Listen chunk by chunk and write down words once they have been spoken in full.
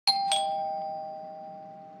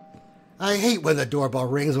I hate when the doorbell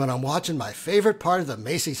rings when I'm watching my favorite part of the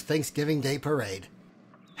Macy's Thanksgiving Day Parade.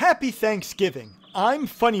 Happy Thanksgiving. I'm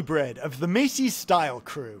FunnyBread of the Macy's Style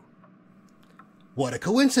Crew. What a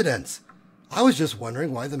coincidence. I was just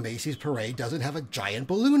wondering why the Macy's parade doesn't have a giant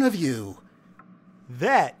balloon of you.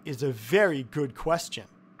 That is a very good question.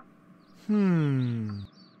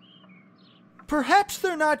 Perhaps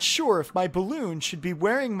they're not sure if my balloon should be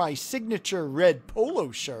wearing my signature red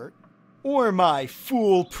polo shirt or my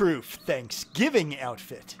foolproof Thanksgiving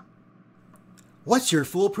outfit. What's your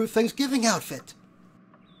foolproof Thanksgiving outfit?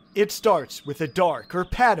 It starts with a dark or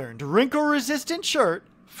patterned wrinkle-resistant shirt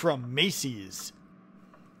from Macy's.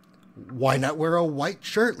 Why not wear a white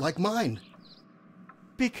shirt like mine?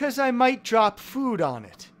 Because I might drop food on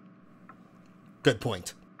it. Good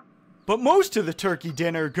point. But most of the turkey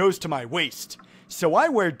dinner goes to my waist, so I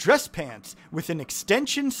wear dress pants with an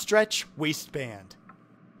extension stretch waistband.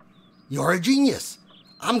 You're a genius.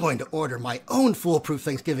 I'm going to order my own foolproof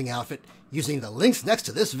Thanksgiving outfit using the links next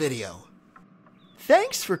to this video.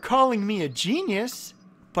 Thanks for calling me a genius,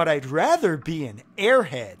 but I'd rather be an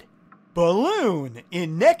airhead. Balloon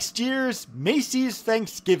in next year's Macy's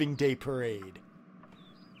Thanksgiving Day Parade.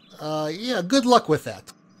 Yeah, good luck with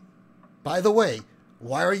that. By the way,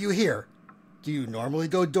 why are you here? Do you normally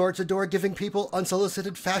go door to door giving people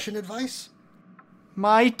unsolicited fashion advice?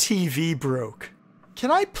 My TV broke. Can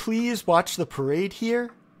I please watch the parade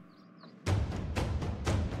here?